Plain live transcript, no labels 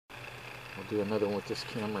We'll do another one with this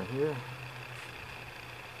camera here.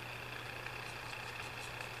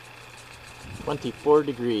 24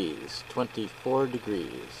 degrees, 24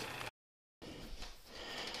 degrees.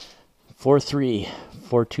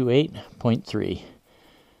 43428.3.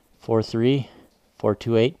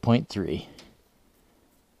 43428.3.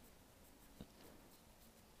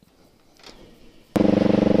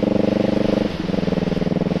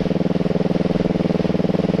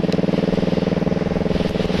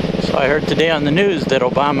 So I heard today on the news that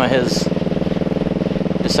Obama has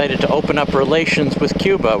decided to open up relations with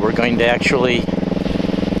Cuba. We're going to actually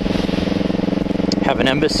have an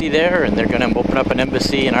embassy there, and they're going to open up an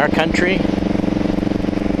embassy in our country.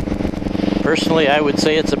 Personally, I would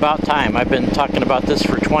say it's about time. I've been talking about this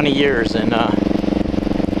for 20 years, and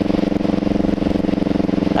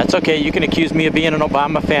that's okay. You can accuse me of being an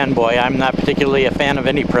Obama fanboy. I'm not particularly a fan of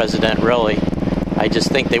any president, really. I just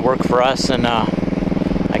think they work for us, and I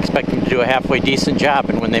expect them to do a halfway decent job.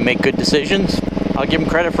 And when they make good decisions, I'll give them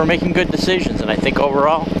credit for making good decisions. And I think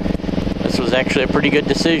overall, this was actually a pretty good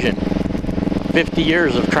decision. 50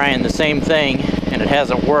 years of trying the same thing, and it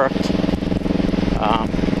hasn't worked.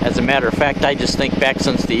 As a matter of fact, I just think back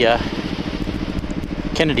since the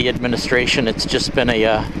Kennedy administration, it's just been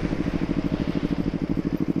a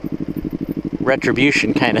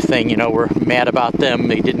retribution kind of thing. You know, we're mad about them.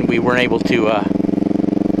 We weren't able to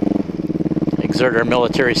exert our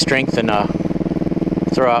military strength and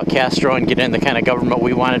throw out Castro and get in the kind of government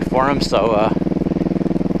we wanted for him. So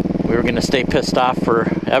we were going to stay pissed off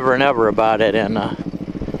forever and ever about it. And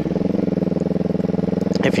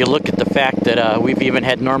if you look at the fact that we've even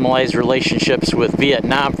had normalized relationships with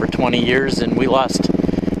Vietnam for 20 years, and we lost,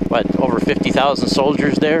 what, over 50,000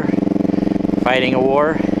 soldiers there fighting a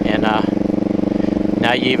war, and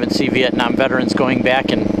now you even see Vietnam veterans going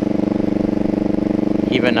back and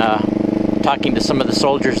even talking to some of the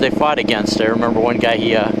soldiers they fought against. I remember one guy,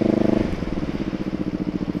 he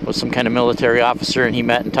was some kind of military officer, and he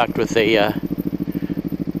met and talked with a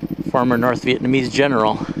former North Vietnamese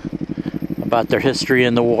general about their history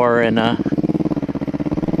in the war, and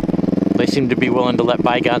they seem to be willing to let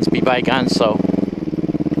bygones be bygones. So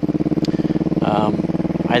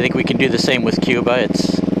I think we can do the same with Cuba.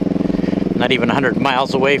 It's not even 100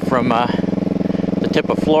 miles away from the tip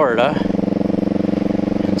of Florida,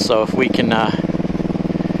 and so if we can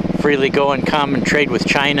freely go and come and trade with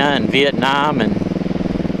China and Vietnam and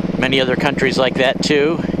many other countries like that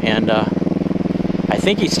too, and I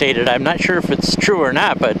think he stated, I'm not sure if it's true or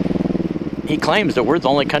not, but he claims that we're the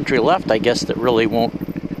only country left, I guess, that really won't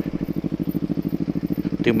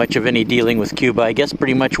do much of any dealing with Cuba. I guess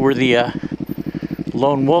pretty much we're the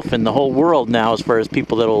lone wolf in the whole world now as far as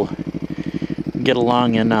people that'll get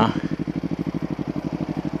along and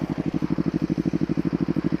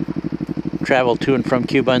travel to and from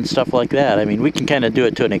Cuba and stuff like that. I mean, we can kind of do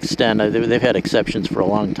it to an extent. They've had exceptions for a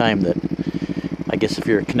long time that I guess if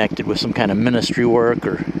you're connected with some kind of ministry work,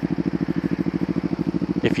 or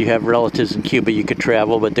if you have relatives in Cuba, you could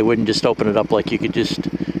travel, but they wouldn't just open it up like you could just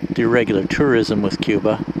do regular tourism with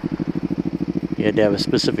Cuba. You had to have a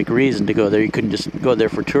specific reason to go there. You couldn't just go there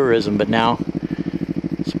for tourism, but now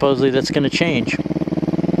supposedly that's going to change.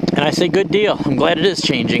 And I say good deal. I'm glad it is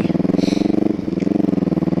changing.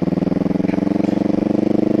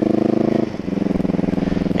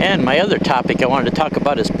 And my other topic I wanted to talk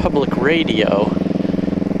about is public radio.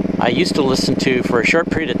 I used to listen to, for a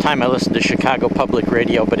short period of time, I listened to Chicago Public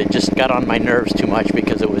Radio, but it just got on my nerves too much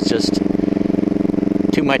because it was just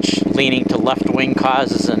too much leaning to left-wing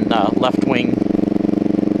causes and left-wing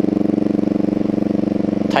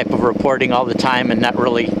type of reporting all the time, and not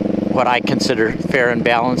really what I consider fair and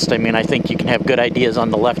balanced. I mean, I think you can have good ideas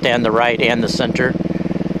on the left and the right and the center.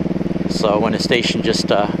 So when a station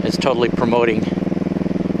just is totally promoting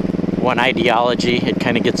one ideology, it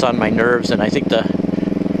kind of gets on my nerves. And I think the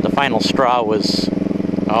final straw was,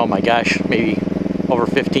 oh my gosh, maybe over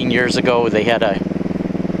 15 years ago, they had a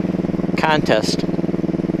contest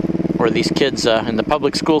where these kids in the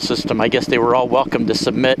public school system, I guess they were all welcome to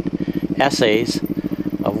submit essays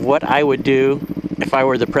of what I would do if I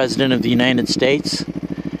were the President of the United States.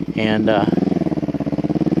 And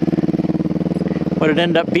what it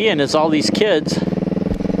ended up being is all these kids,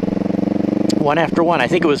 one after one, I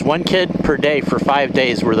think it was one kid per day for 5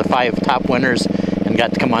 days were the 5 top winners, and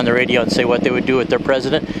got to come on the radio and say what they would do with their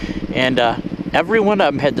president. And every one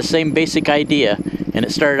of them had the same basic idea, and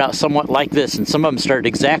it started out somewhat like this, and some of them started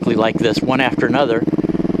exactly like this, one after another,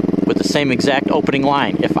 with the same exact opening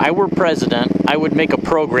line. If I were president, I would make a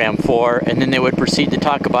program for, and then they would proceed to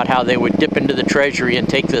talk about how they would dip into the treasury and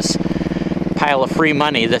take this pile of free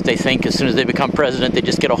money that they think as soon as they become president, they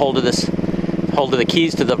just get a hold of this hold of the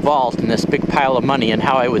keys to the vault and this big pile of money, and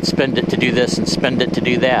how I would spend it to do this and spend it to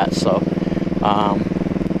do that. So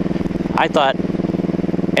I thought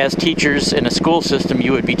as teachers in a school system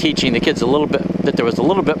you would be teaching the kids a little bit, that there was a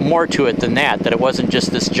little bit more to it than that, that it wasn't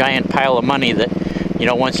just this giant pile of money that, you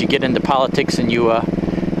know, once you get into politics and you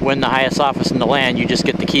win the highest office in the land, you just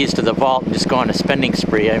get the keys to the vault and just go on a spending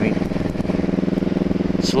spree. I mean,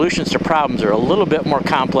 solutions to problems are a little bit more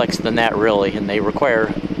complex than that, really, and they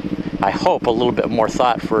require, I hope, a little bit more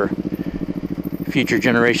thought for future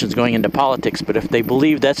generations going into politics. But if they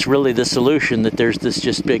believe that's really the solution, that there's this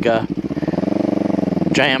just big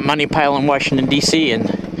giant money pile in Washington, D.C., and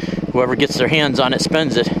whoever gets their hands on it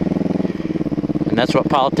spends it, and that's what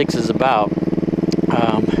politics is about,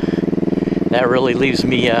 that really leaves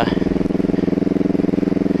me a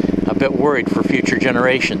bit worried for future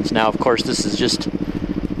generations. Now, of course, this is just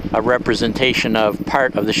a representation of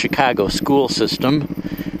part of the Chicago school system,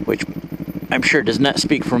 which I'm sure does not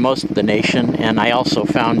speak for most of the nation. And I also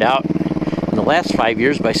found out in the last 5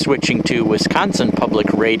 years by switching to Wisconsin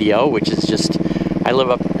Public Radio, which is just, I live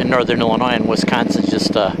up in northern Illinois, and Wisconsin's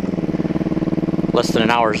just less than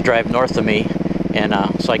an hour's drive north of me, and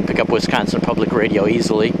so I can pick up Wisconsin Public Radio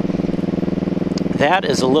easily. That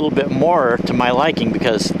is a little bit more to my liking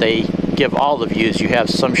because they give all the views. You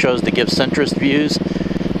have some shows that give centrist views,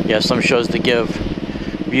 you have some shows that give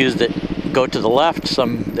views that go to the left,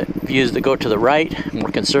 some views that go to the right,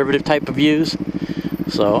 more conservative type of views.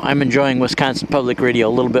 So I'm enjoying Wisconsin Public Radio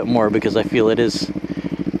a little bit more because I feel it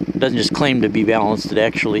doesn't just claim to be balanced, it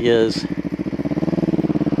actually is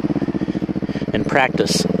in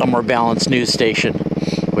practice a more balanced news station,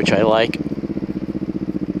 which I like.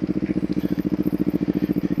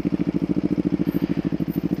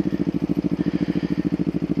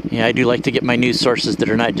 Yeah, I do like to get my news sources that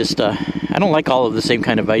are not just, I don't like all of the same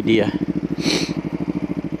kind of idea.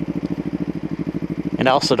 And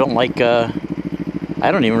I also don't like,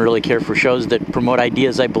 I don't even really care for shows that promote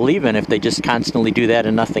ideas I believe in if they just constantly do that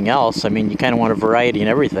and nothing else. I mean, you kind of want a variety in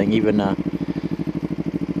everything, even,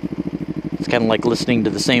 it's kind of like listening to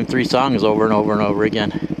the same 3 songs over and over and over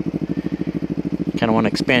again. You kind of want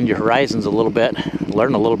to expand your horizons a little bit,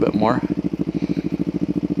 learn a little bit more.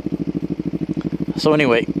 So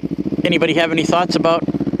anyway, anybody have any thoughts about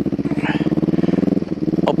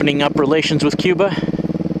opening up relations with Cuba?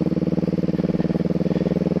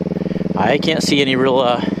 I can't see any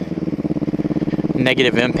real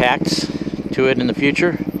negative impacts to it in the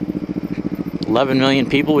future. 11 million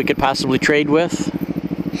people we could possibly trade with.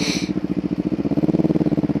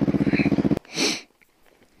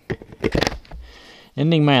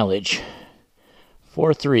 Ending mileage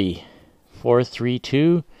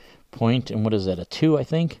 43432 point, and what is that, a 2, I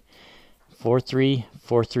think?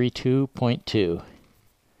 43432.2.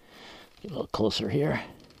 Get a little closer here.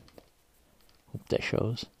 Hope that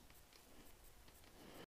shows.